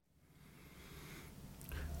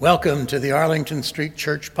Welcome to the Arlington Street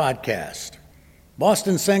Church Podcast.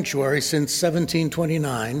 Boston Sanctuary since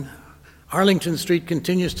 1729, Arlington Street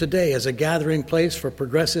continues today as a gathering place for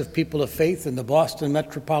progressive people of faith in the Boston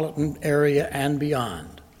metropolitan area and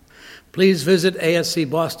beyond. Please visit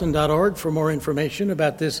ascboston.org for more information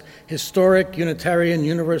about this historic Unitarian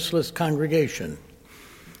Universalist congregation.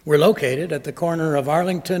 We're located at the corner of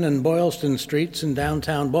Arlington and Boylston Streets in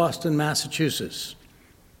downtown Boston, Massachusetts.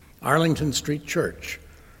 Arlington Street Church,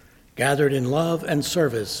 gathered in love and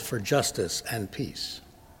service for justice and peace.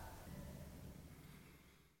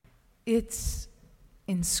 It's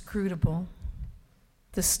inscrutable,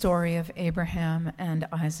 the story of Abraham and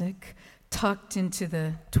Isaac, tucked into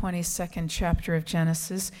the 22nd chapter of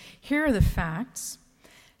Genesis. Here are the facts.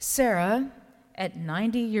 Sarah, at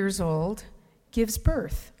 90 years old, gives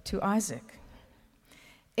birth to Isaac.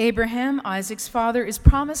 Abraham, Isaac's father, is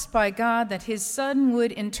promised by God that his son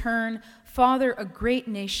would in turn father a great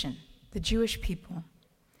nation, the Jewish people.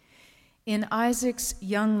 In Isaac's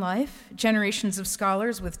young life, generations of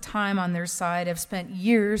scholars with time on their side have spent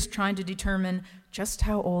years trying to determine just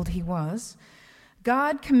how old he was.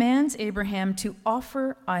 God commands Abraham to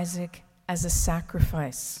offer Isaac as a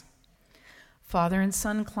sacrifice. Father and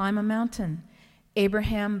son climb a mountain.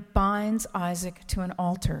 Abraham binds Isaac to an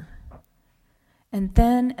altar. And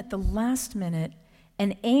then at the last minute,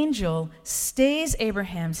 an angel stays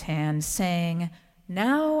Abraham's hand, saying,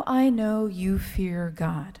 "Now I know you fear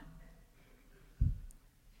God."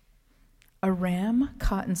 A ram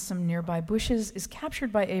caught in some nearby bushes is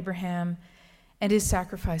captured by Abraham and is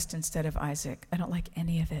sacrificed instead of Isaac. I don't like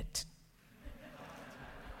any of it.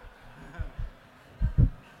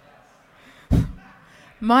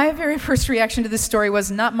 My very first reaction to this story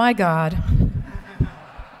was, not my God.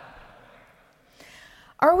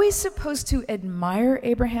 Are we supposed to admire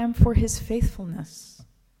Abraham for his faithfulness?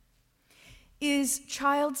 Is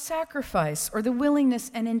child sacrifice, or the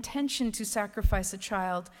willingness and intention to sacrifice a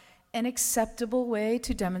child, an acceptable way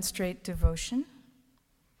to demonstrate devotion?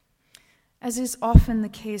 As is often the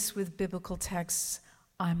case with biblical texts,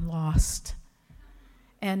 I'm lost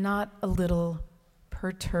and not a little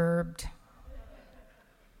perturbed.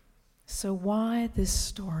 So why this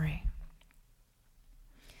story?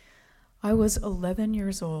 I was 11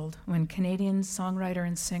 years old when Canadian songwriter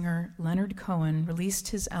and singer Leonard Cohen released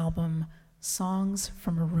his album, Songs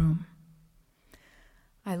from a Room.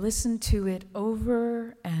 I listened to it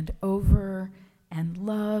over and over and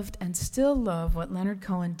loved and still love what Leonard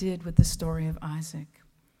Cohen did with the story of Isaac.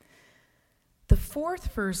 The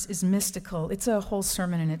fourth verse is mystical. It's a whole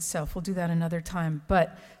sermon in itself. We'll do that another time.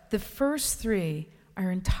 But the first three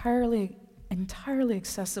are entirely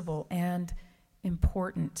accessible and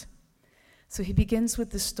important. So he begins with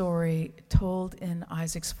the story told in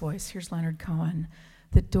Isaac's voice. Here's Leonard Cohen.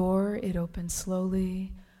 The door, it opened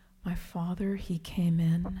slowly. My father, he came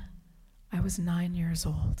in. I was 9 years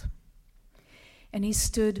old. And he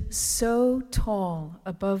stood so tall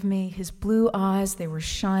above me. His blue eyes, they were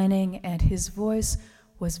shining, and his voice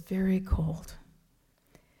was very cold.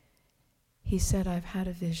 He said, I've had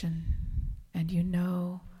a vision, and you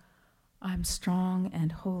know I'm strong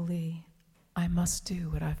and holy. I must do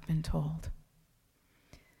what I've been told.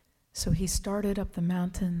 So he started up the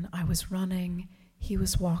mountain. I was running. He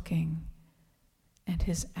was walking. And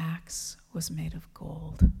his axe was made of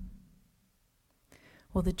gold.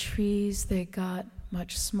 Well, the trees, they got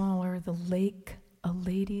much smaller. The lake, a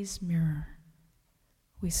lady's mirror.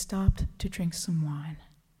 We stopped to drink some wine.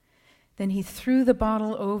 Then he threw the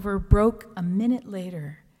bottle over, broke a minute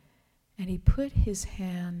later, and he put his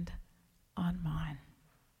hand on mine.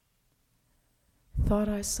 Thought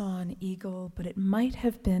I saw an eagle, but it might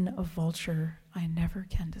have been a vulture. I never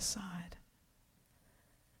can decide.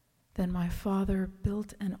 Then my father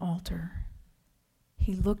built an altar.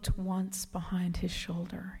 He looked once behind his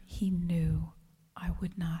shoulder. He knew I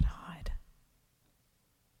would not hide.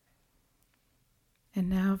 And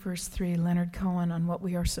now verse 3, Leonard Cohen, on what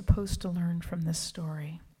we are supposed to learn from this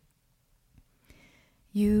story.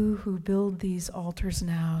 You who build these altars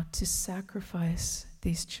now to sacrifice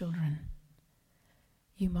these children,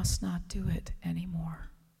 you must not do it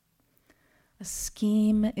anymore. A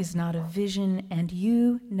scheme is not a vision, and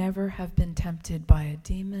you never have been tempted by a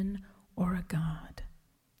demon or a god.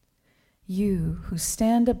 You who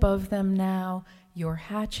stand above them now, your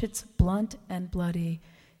hatchets blunt and bloody,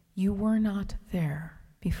 you were not there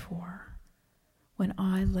before when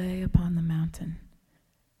I lay upon the mountain,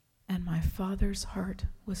 and my father's heart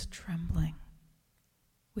was trembling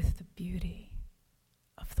with the beauty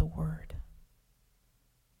of the word.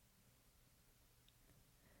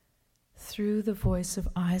 Through the voice of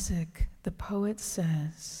Isaac, the poet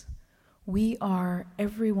says, We are,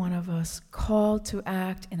 every one of us, called to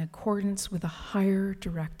act in accordance with a higher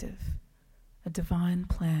directive, a divine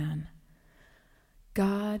plan.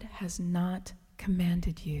 God has not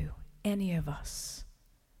commanded you, any of us,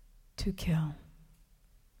 to kill.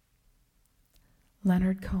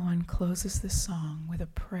 Leonard Cohen closes this song with a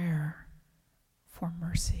prayer for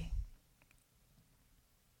mercy.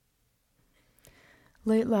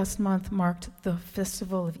 Late last month marked the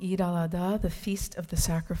festival of Eid al-Adha, the Feast of the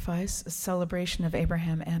Sacrifice, a celebration of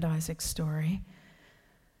Abraham and Isaac's story.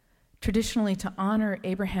 Traditionally, to honor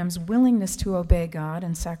Abraham's willingness to obey God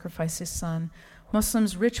and sacrifice his son,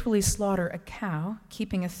 Muslims ritually slaughter a cow,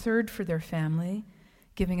 keeping a third for their family,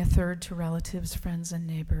 giving a third to relatives, friends, and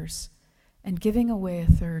neighbors, and giving away a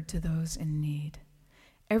third to those in need.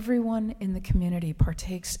 Everyone in the community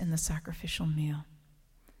partakes in the sacrificial meal.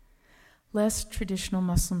 Less traditional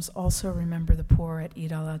Muslims also remember the poor at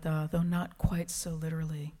Eid al-Adha, though not quite so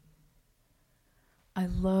literally. I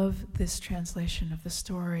love this translation of the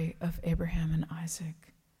story of Abraham and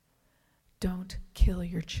Isaac. Don't kill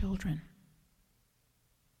your children.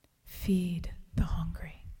 Feed the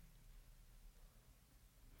hungry.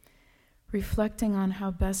 Reflecting on how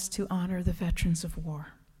best to honor the veterans of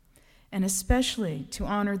war, and especially to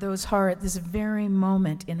honor those who are at this very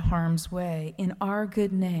moment in harm's way, in our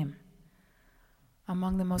good name.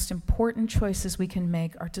 Among the most important choices we can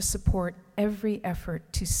make are to support every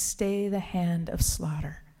effort to stay the hand of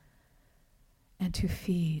slaughter and to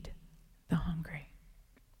feed the hungry.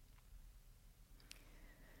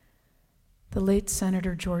 The late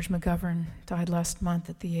Senator George McGovern died last month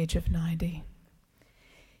at the age of 90.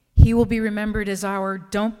 He will be remembered as our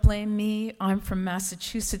 "Don't Blame Me, I'm from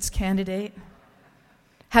Massachusetts" candidate,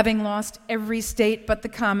 having lost every state but the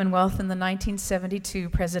Commonwealth in the 1972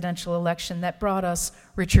 presidential election that brought us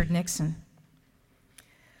Richard Nixon.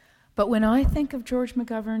 But when I think of George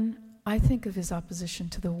McGovern, I think of his opposition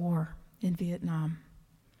to the war in Vietnam.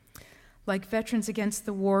 Like Veterans Against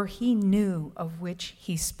the War, he knew of which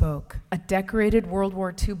he spoke. A decorated World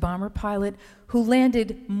War II bomber pilot who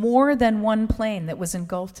landed more than one plane that was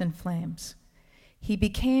engulfed in flames. He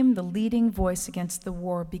became the leading voice against the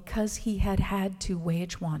war because he had had to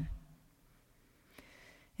wage one.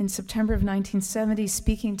 In September of 1970,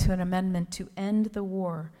 speaking to an amendment to end the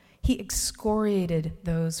war, he excoriated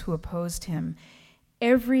those who opposed him.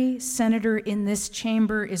 Every senator in this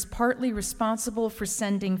chamber is partly responsible for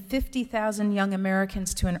sending 50,000 young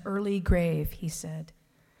Americans to an early grave, he said.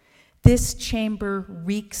 This chamber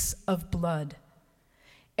reeks of blood.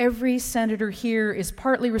 Every senator here is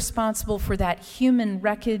partly responsible for that human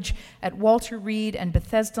wreckage at Walter Reed and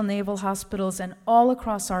Bethesda Naval Hospitals and all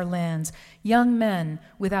across our lands. Young men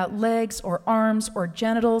without legs or arms or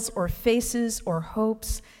genitals or faces or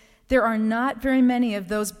hopes. There are not very many of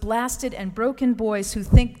those blasted and broken boys who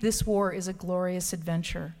think this war is a glorious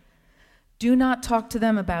adventure. Do not talk to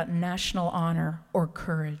them about national honor or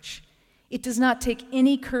courage. It does not take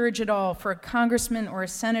any courage at all for a congressman or a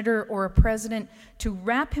senator or a president to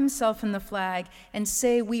wrap himself in the flag and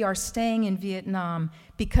say we are staying in Vietnam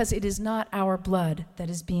because it is not our blood that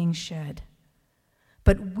is being shed.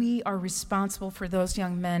 But we are responsible for those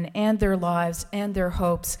young men and their lives and their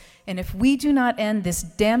hopes. And if we do not end this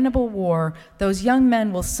damnable war, those young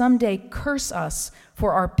men will someday curse us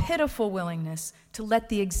for our pitiful willingness to let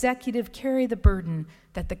the executive carry the burden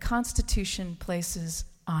that the Constitution places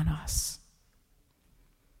on us.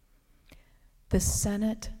 The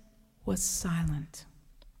Senate was silent.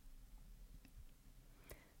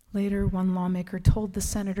 Later, one lawmaker told the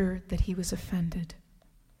senator that he was offended,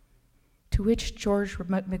 to which George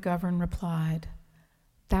McGovern replied,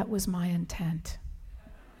 "That was my intent."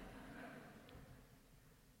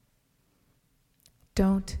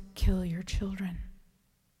 Don't kill your children.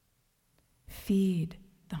 Feed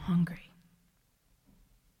the hungry.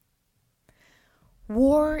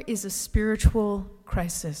 War is a spiritual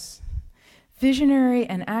crisis. Visionary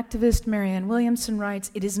and activist Marianne Williamson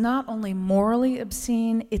writes, "It is not only morally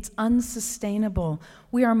obscene, it's unsustainable.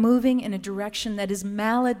 We are moving in a direction that is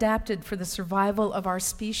maladapted for the survival of our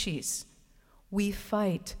species. We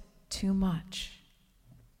fight too much."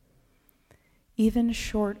 Even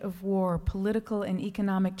short of war, political and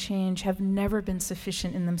economic change have never been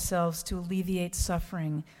sufficient in themselves to alleviate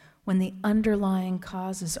suffering when the underlying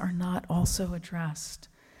causes are not also addressed.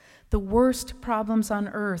 The worst problems on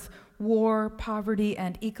earth, war, poverty,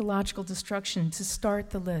 and ecological destruction, to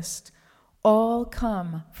start the list, all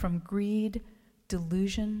come from greed,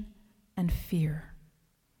 delusion, and fear.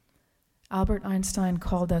 Albert Einstein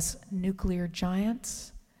called us nuclear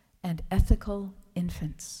giants and ethical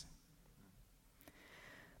infants.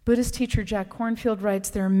 Buddhist teacher Jack Kornfield writes,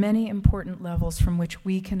 there are many important levels from which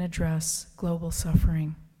we can address global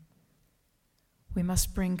suffering. We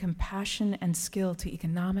must bring compassion and skill to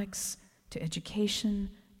economics, to education,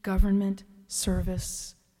 government,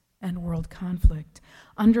 service, and world conflict.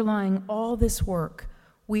 Underlying all this work,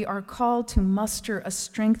 we are called to muster a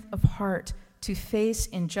strength of heart to face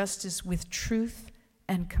injustice with truth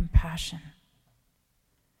and compassion.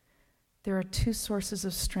 There are two sources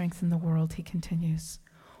of strength in the world, he continues.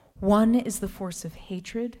 One is the force of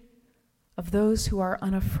hatred, of those who are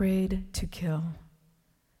unafraid to kill.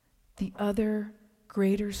 The other,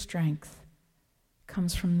 greater strength,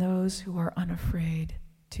 comes from those who are unafraid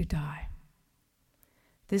to die.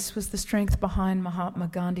 This was the strength behind Mahatma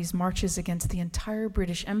Gandhi's marches against the entire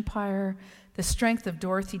British Empire, the strength of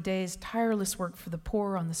Dorothy Day's tireless work for the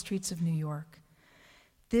poor on the streets of New York.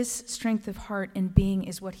 This strength of heart and being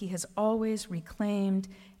is what he has always reclaimed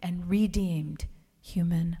and redeemed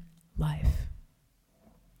human life.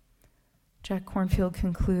 Jack Kornfield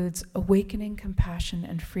concludes, awakening compassion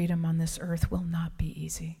and freedom on this earth will not be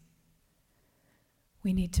easy.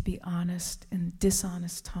 We need to be honest in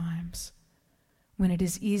dishonest times, when it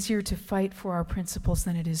is easier to fight for our principles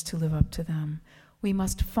than it is to live up to them. We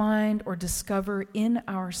must find or discover in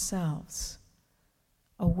ourselves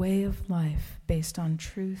a way of life based on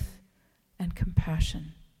truth and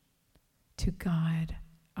compassion to guide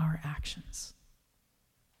our actions.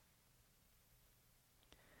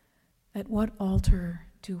 At what altar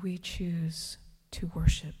do we choose to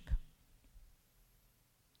worship?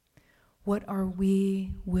 What are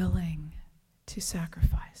we willing to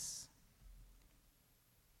sacrifice?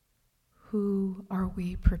 Who are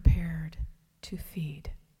we prepared to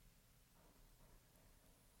feed?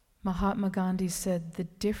 Mahatma Gandhi said, the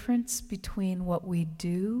difference between what we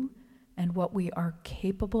do and what we are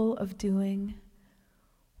capable of doing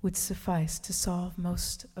would suffice to solve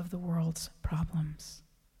most of the world's problems.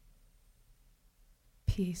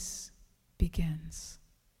 Peace begins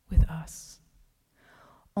with us.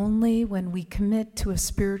 Only when we commit to a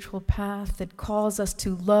spiritual path that calls us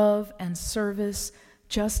to love and service,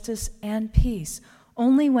 justice and peace,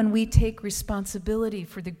 only when we take responsibility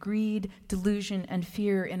for the greed, delusion, and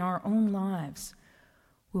fear in our own lives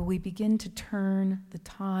will we begin to turn the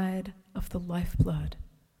tide of the lifeblood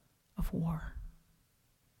of war.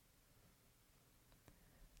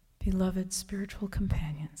 Beloved spiritual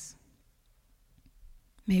companions,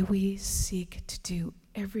 may we seek to do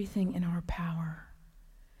everything in our power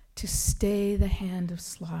to stay the hand of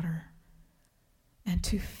slaughter and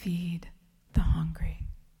to feed the hungry.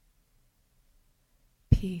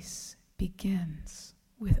 Peace begins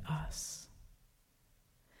with us.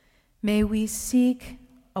 May we seek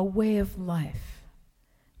a way of life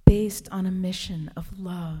based on a mission of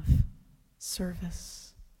love,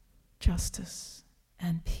 service, justice,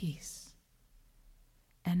 and peace,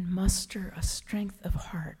 and muster a strength of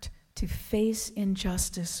heart to face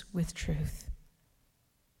injustice with truth.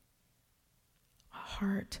 A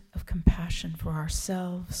heart of compassion for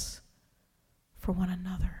ourselves, for one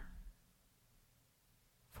another,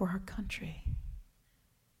 for our country,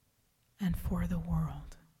 and for the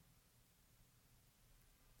world.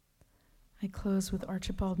 I close with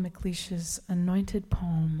Archibald MacLeish's anointed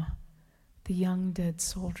poem, The Young Dead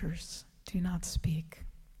Soldiers Do Not Speak.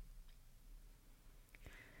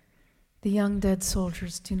 The young dead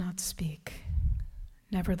soldiers do not speak.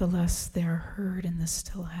 Nevertheless, they are heard in the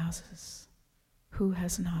still houses. Who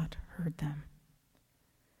has not heard them?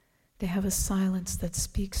 They have a silence that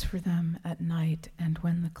speaks for them at night and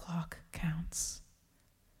when the clock counts.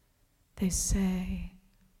 They say,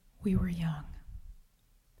 we were young.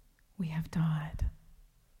 We have died.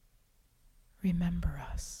 Remember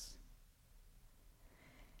us.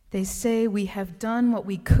 They say we have done what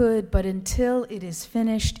we could, but until it is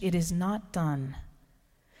finished, it is not done.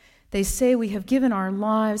 They say we have given our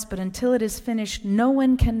lives, but until it is finished, no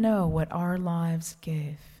one can know what our lives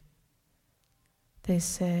gave. They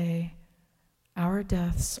say, our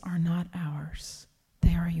deaths are not ours,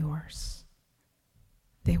 they are yours.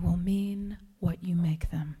 They will mean what you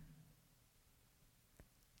make them.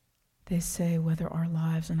 They say whether our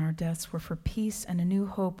lives and our deaths were for peace and a new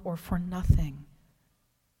hope or for nothing,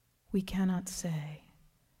 we cannot say.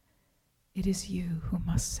 It is you who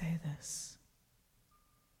must say this.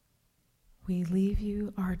 We leave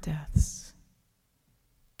you our deaths.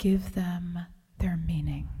 Give them their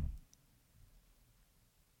meaning.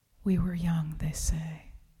 We were young, they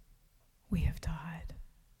say. We have died.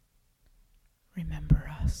 Remember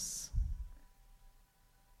us.